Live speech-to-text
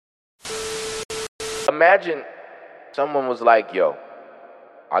imagine someone was like, yo,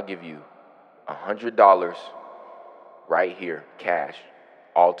 I'll give you $100 right here, cash,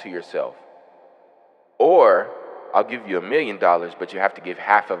 all to yourself. Or I'll give you $1 million, but you have to give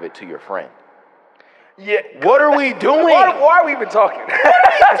half of it to your friend. Yeah. What are we doing? Why are we even talking?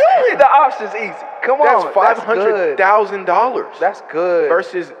 The option's easy. Come on. That's $500,000. That's good.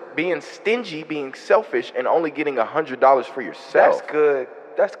 Versus being stingy, being selfish, and only getting $100 for yourself. That's good.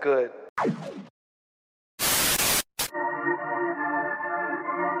 That's good.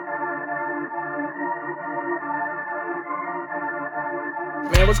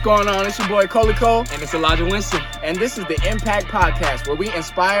 Man, what's going on? It's your boy Coleco. And it's Elijah Winston. And this is the Impact Podcast, where we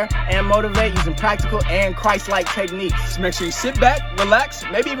inspire and motivate using practical and Christ-like techniques. Just make sure you sit back, relax,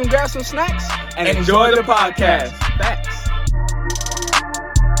 maybe even grab some snacks, and enjoy the podcast. Facts.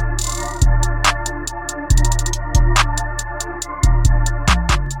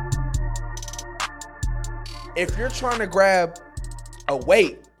 If you're trying to grab a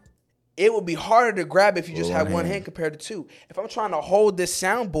weight, it would be harder to grab if you just have one hand compared to two. If I'm trying to hold this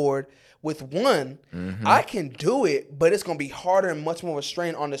soundboard with one, I can do it, but it's going to be harder and much more of a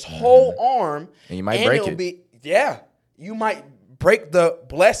strain on this whole arm. And you might break it. You might break the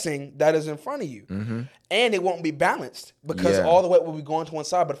blessing that is in front of you. And it won't be balanced because all the weight will be going to one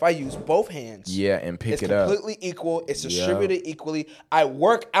side. But if I use both hands, and pick it it's up. completely equal. It's distributed equally. I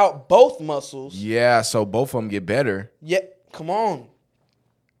work out both muscles. Yeah, so both of them get better. Yeah, come on.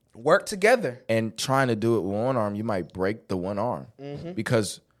 Work together. And trying to do it with one arm, you might break the one arm.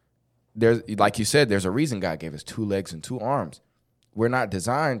 Because there's, like you said, there's a reason God gave us 2 legs and 2 arms. We're not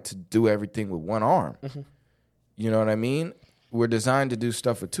designed to do everything with one arm. You know what I mean? We're designed to do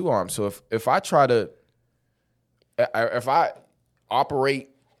stuff with 2 arms. So if I try to, if I operate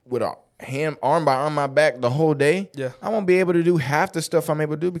with a arm by arm my back the whole day, I won't be able to do half the stuff I'm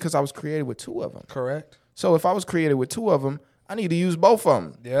able to do because I was created with 2 of them. Correct. So if I was created with 2 of them, I need to use both of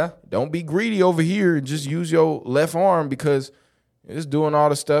them. Yeah. Don't be greedy over here and just use your left arm because it's doing all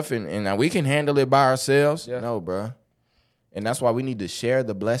the stuff and we can handle it by ourselves. Yeah. No, bro. And that's why we need to share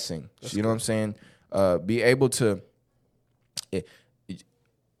the blessing. You know what I'm saying? Be able to.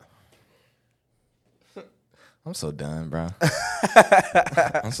 I'm so done, bro.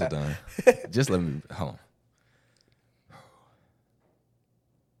 I'm so done. Just let me. Hold on.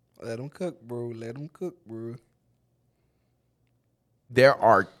 Let them cook, bro. Let them cook, bro. There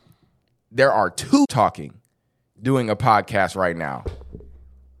are 2 doing a podcast right now.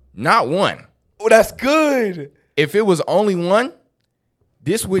 Not 1. Oh, that's good. If it was only 1,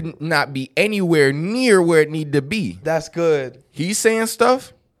 this would not be anywhere near where it needed to be. That's good. He's saying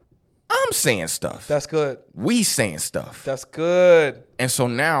stuff. I'm saying stuff. That's good. We saying stuff. That's good. And so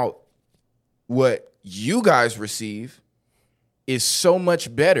now what you guys receive is so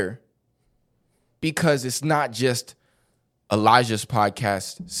much better because it's not just Elijah's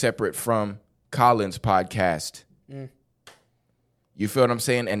podcast separate from Colin's podcast. You feel what I'm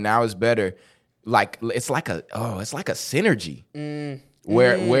saying? And now it's better. Like it's like a synergy.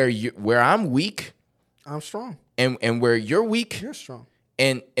 Where I'm weak, I'm strong. And where you're weak, You're strong.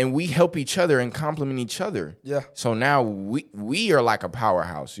 And we help each other and complement each other. Yeah. So now we are like a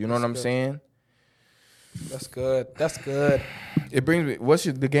powerhouse. You know what I'm saying? That's good. That's good. It brings me. What's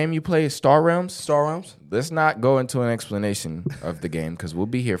the game you play? Star Realms. Star Realms. Let's not go into an explanation of the game because we'll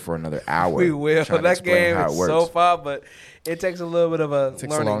be here for another hour. We will. That game is so fun, but it takes a little bit of a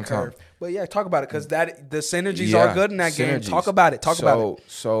learning curve. But yeah, talk about it because the synergies are good in that game. Talk about it. Talk about it.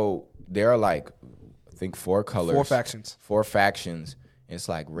 So there are like, I think 4 colors. 4 factions. 4 factions. It's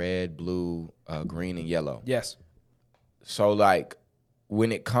like red, blue, green, and yellow. Yes. So like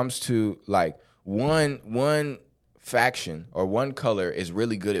when it comes to like one faction or one color is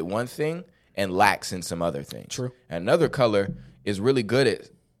really good at one thing and lacks in some other things. True. Another color is really good at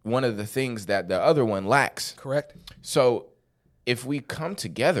one of the things that the other one lacks. Correct. So if we come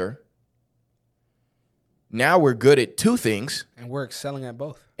together, now we're good at 2 things. And we're excelling at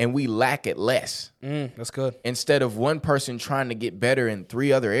both. And we lack at less. That's good. Instead of one person trying to get better in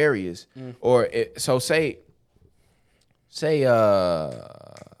 3 other areas. Or so say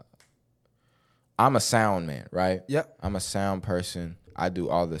I'm a sound man, right? Yep. I'm a sound person. I do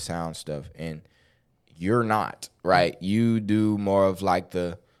all the sound stuff. And you're not, right? You do more of like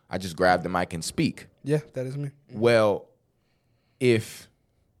I just grab the mic and speak. Yeah, that is me. Well, if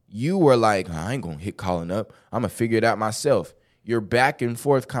you were like, I ain't going to hit Colin up. I'm going to figure it out myself. You're back and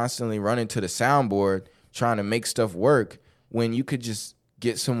forth constantly running to the soundboard trying to make stuff work when you could just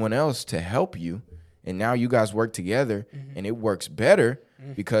get someone else to help you. And now you guys work together and it works better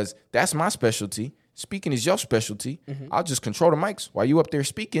because that's my specialty. Speaking is your specialty. I'll just control the mics while you up there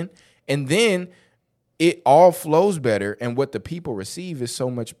speaking. And then it all flows better, and what the people receive is so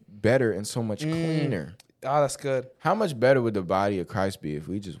much better and so much cleaner. Oh, that's good. How much better would the body of Christ be if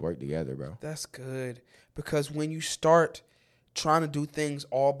we just work together, bro? That's good. Because when you start trying to do things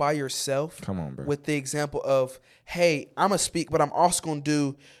all by yourself, Come on, bro. with the example of, hey, I'm going to speak, but I'm also going to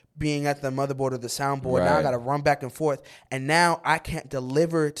do being at the motherboard or the soundboard. Now I Right. got to run back and forth. And now I can't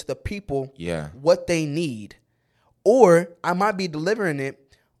deliver to the people Yeah. what they need. Or I might be delivering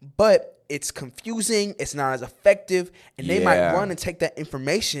it, but it's confusing. It's not as effective. And they might Yeah. run and take that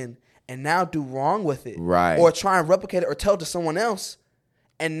information and now do wrong with it. Right. Or try and replicate it or tell it to someone else.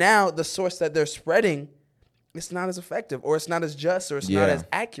 And now the source that they're spreading, it's not as effective or it's not as just or it's not Yeah. as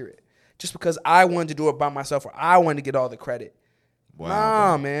accurate. Just because I wanted to do it by myself or I wanted to get all the credit. Wow,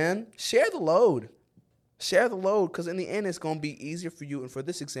 Nah, man. Share the load. Share the load because in the end, it's going to be easier for you. And for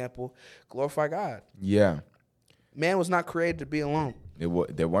this example, glorify God. Yeah. Man was not created to be alone. There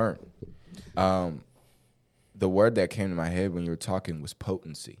weren't. The word that came to my head when you were talking was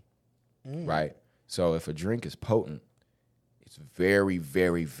potency, right? So if a drink is potent, it's very,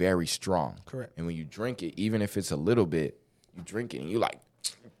 very, very strong. Correct. And when you drink it, even if it's a little bit, you drink it and you're like,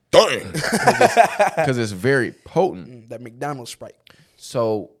 dang, because it's very potent. That McDonald's Sprite.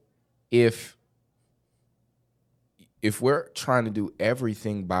 So if we're trying to do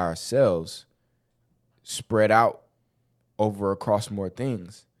everything by ourselves, spread out over across more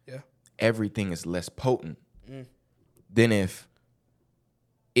things, Yeah. everything is less potent than if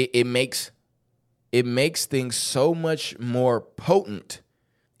it makes things so much more potent.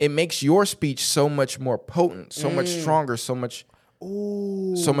 It makes your speech so much more potent, so much stronger, so much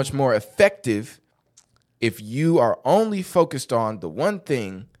more effective if you are only focused on the one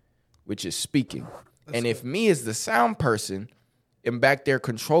thing, which is speaking. And if me as the sound person am back there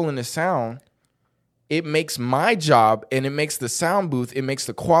controlling the sound, it makes my job and it makes the sound booth, it makes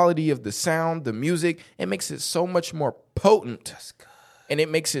the quality of the sound, the music, it makes it so much more potent. And it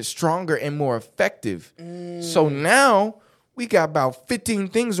makes it stronger and more effective. So now we got about 15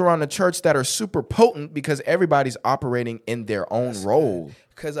 things around the church that are super potent because everybody's operating in their own role.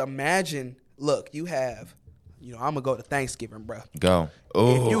 Because imagine, look, you have, I'm going to go to Thanksgiving, bro. Go. If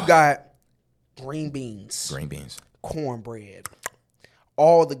Oh, you got green beans, green beans. cornbread,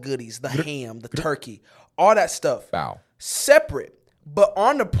 all the goodies, the ham, the turkey, all that stuff. Bow. Separate, but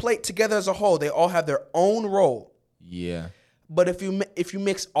on the plate together as a whole, they all have their own role. Yeah. But if you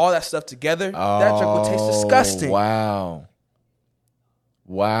mix all that stuff together, that drink would taste disgusting. Wow.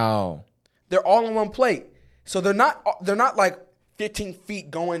 They're all on one plate, so they're not like 15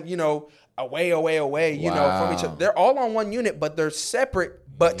 feet going, away, from each other. They're all on one unit, but they're separate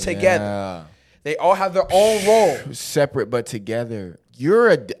but together. Yeah. They all have their own role. Separate but together.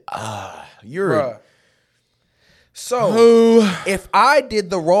 Bruh. So if I did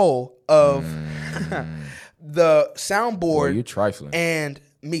the role of the soundboard, Boy, you trifling. and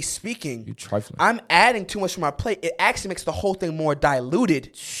me speaking, You trifling. I'm adding too much to my plate. It actually makes the whole thing more diluted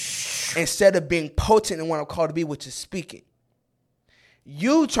instead of being potent in what I'm called to be, which is speaking.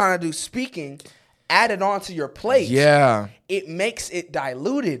 You trying to do speaking, add it onto your plate. Yeah. It makes it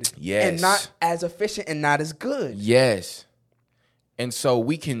diluted. Yes. And not as efficient and not as good. Yes. And so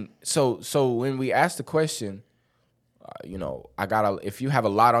we can so when we ask the question, if you have a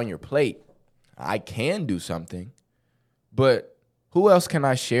lot on your plate, I can do something, but who else can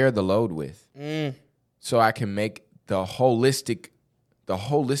I share the load with? So I can make the holistic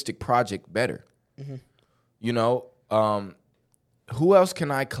project better. Who else can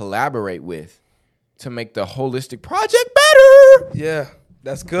I collaborate with to make the holistic project better? Yeah,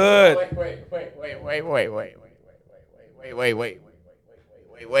 that's good.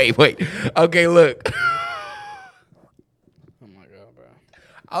 Wait. Okay, look. Oh my God, bro.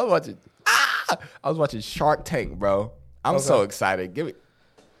 I was watching Shark Tank, bro. I'm so excited. Give it.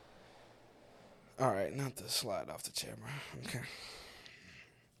 All right, not to slide off the chair, bro. Okay.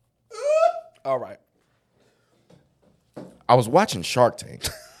 All right. I was watching Shark Tank,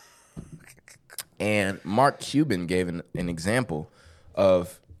 and Mark Cuban gave an example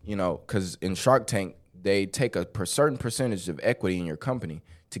of, because in Shark Tank, they take a certain percentage of equity in your company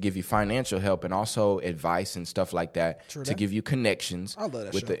to give you financial help and also advice and stuff like that, to give you connections I love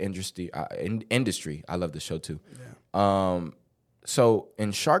that with show. the industry. I love the show too. Yeah. So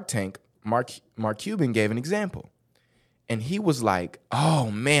in Shark Tank, Mark Cuban gave an example, and he was like, "Oh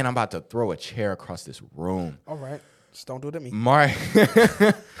man, I'm about to throw a chair across this room." All right. Just don't do it at me.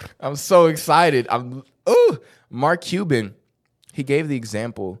 I'm so excited. Mark Cuban, he gave the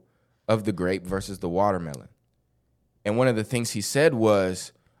example of the grape versus the watermelon. And one of the things he said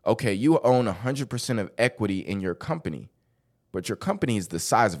was, okay, you own 100% of equity in your company, but your company is the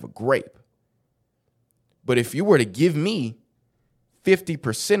size of a grape. But if you were to give me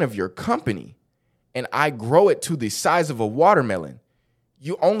 50% of your company and I grow it to the size of a watermelon,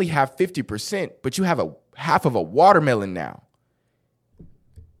 you only have 50%, but you have a half of a watermelon now.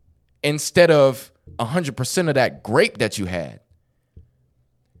 Instead of 100% of that grape that you had.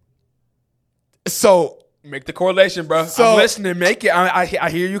 So Make the correlation, bro. So- I'm listening. Make it. I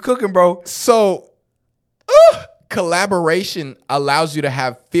hear you cooking, bro. Collaboration allows you to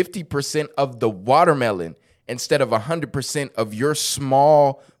have 50% of the watermelon instead of 100% of your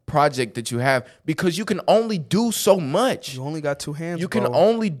small project that you have, because you can only do so much. You only got two hands. You can bro.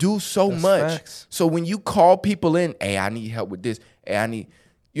 only do so That's much. facts. So when you call people in, hey, I need help with this. Hey, I need,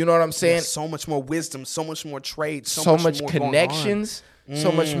 you know what I'm saying? There's so much more wisdom, so much more trade, So much more going on. connections,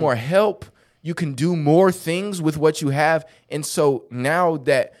 so much more help. You can do more things with what you have. And so now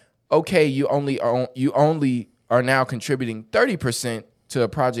that, okay, you only are now contributing 30% to a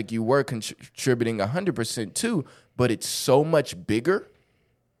project you were contributing 100% to, but it's so much bigger,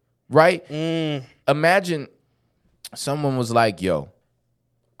 right? Imagine someone was like, yo,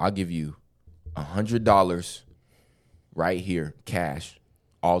 I'll give you $100 right here, cash,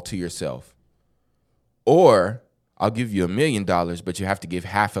 all to yourself. Or I'll give you $1 million, but you have to give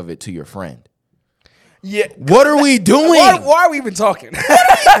half of it to your friend. Yeah. What are we doing? Why are we even talking?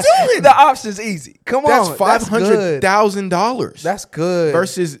 The option's easy. Come That's on. That's good. $500,000. That's good.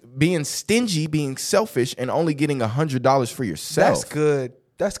 Versus being stingy, being selfish, and only getting $100 for yourself. That's good.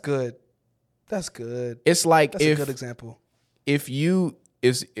 That's good. That's good. It's like That's a good example. if you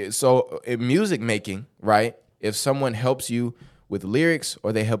so in music making, right? If someone helps you with lyrics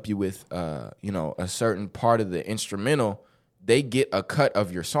or they help you with a certain part of the instrumental, they get a cut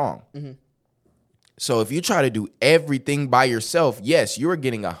of your song. Mm-hmm. So if you try to do everything by yourself, yes, you are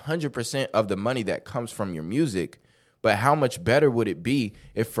getting 100% of the money that comes from your music. But how much better would it be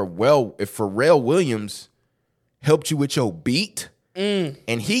if Pharrell Williams helped you with your beat and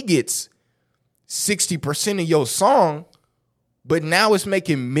he gets 60% of your song, but now it's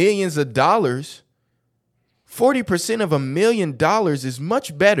making millions of dollars? 40% of $1 million is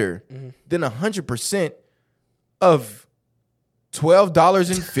much better than 100% of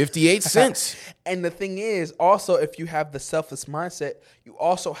 $12.58. And the thing is, also, if you have the selfless mindset, you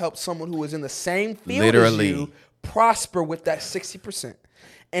also help someone who is in the same field Literally. as you prosper with that 60%.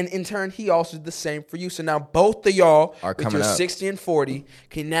 And in turn, he also did the same for you. So now both of y'all, Are with coming your up. 60 and 40,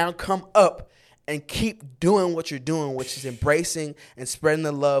 can now come up and keep doing what you're doing, which is embracing and spreading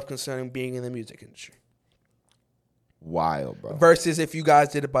the love concerning being in the music industry. Wild, bro. Versus if you guys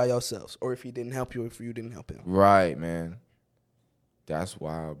did it by yourselves, or if he didn't help you, or if you didn't help him. Right, man. That's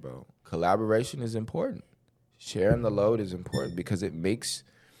wild, bro. Collaboration is important. Sharing the load is important because it makes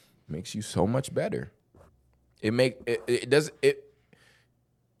you so much better. It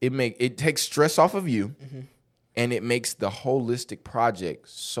takes stress off of you, and it makes the holistic project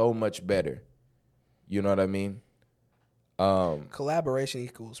so much better. You know what I mean? Collaboration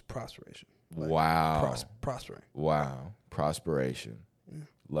equals prosperation. Wow. Prospering. Wow. Prosperation.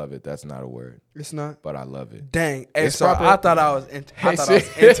 Love it. That's not a word, It's not. but I love it. Dang. Hey, It's so proper. I thought I was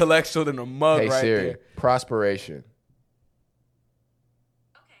intellectual than a mug Hey right Siri, there. prosperation.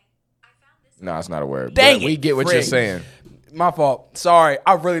 No, it's not a word. Dang but we it, get what you're Frig. saying. My fault. Sorry.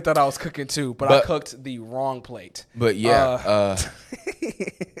 I really thought I was cooking too, but I But- cooked the wrong plate. But yeah,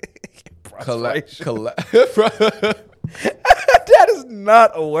 Prosperation. That is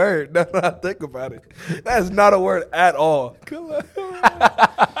not a word. Now that I think about it. That is not a word at all.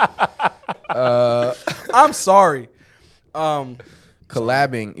 I'm sorry.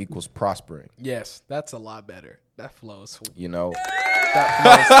 collabing equals prospering. Yes, that's a lot better. That flows. You know,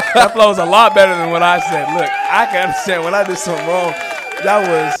 That flows a lot better than what I said. Look, I can understand when I did something wrong. That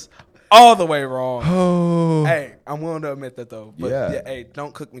was all the way wrong. Hey, I'm willing to admit that though. But Yeah. hey,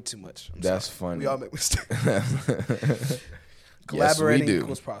 don't cook me too much. I'm That's sorry. funny. We all make mistakes. Yes, we Collaborating do.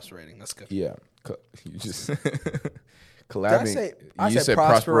 equals prosperating. That's good. Yeah, you just collabing. I you said said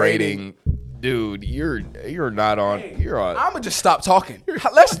prosperating, dude. You're not on. You're on. I'm gonna just stop talking.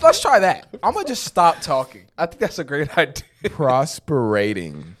 Let's try that. I'm gonna just stop talking. I think that's a great idea.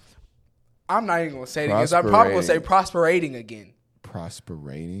 prosperating. I'm not even gonna say it again. So I'm probably gonna say prosperating again.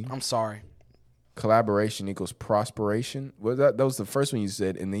 Prosperating. I'm sorry. Collaboration equals prosperation. Was that was the first one you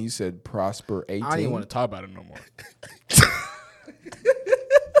said, and then you said prosperating. I don't even want to talk about it no more.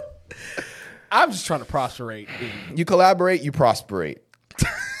 I'm just trying to prosperate. You collaborate, you prosperate.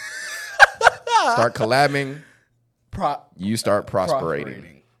 Start collabing, you start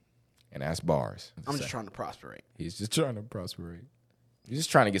prosperating. And that's bars. I'm just trying to prosperate. He's just trying to prosperate. He's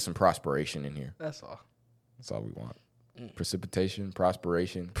just trying to get some prosperation in here. That's all. That's all we want. Precipitation,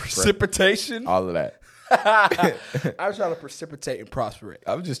 perspiration, Precipitation. all of that. I was trying to precipitate and prosperate.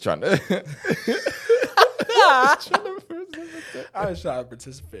 I'm just trying to. I was trying to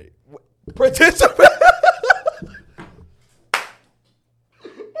participate. Participate.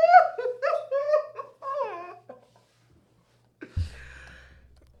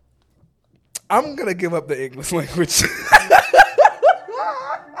 I'm gonna give up the English language.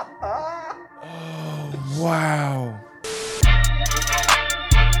 Wow.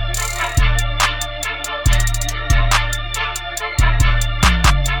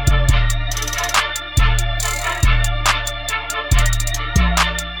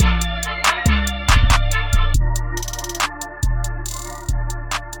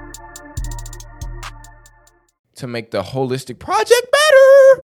 To make the holistic project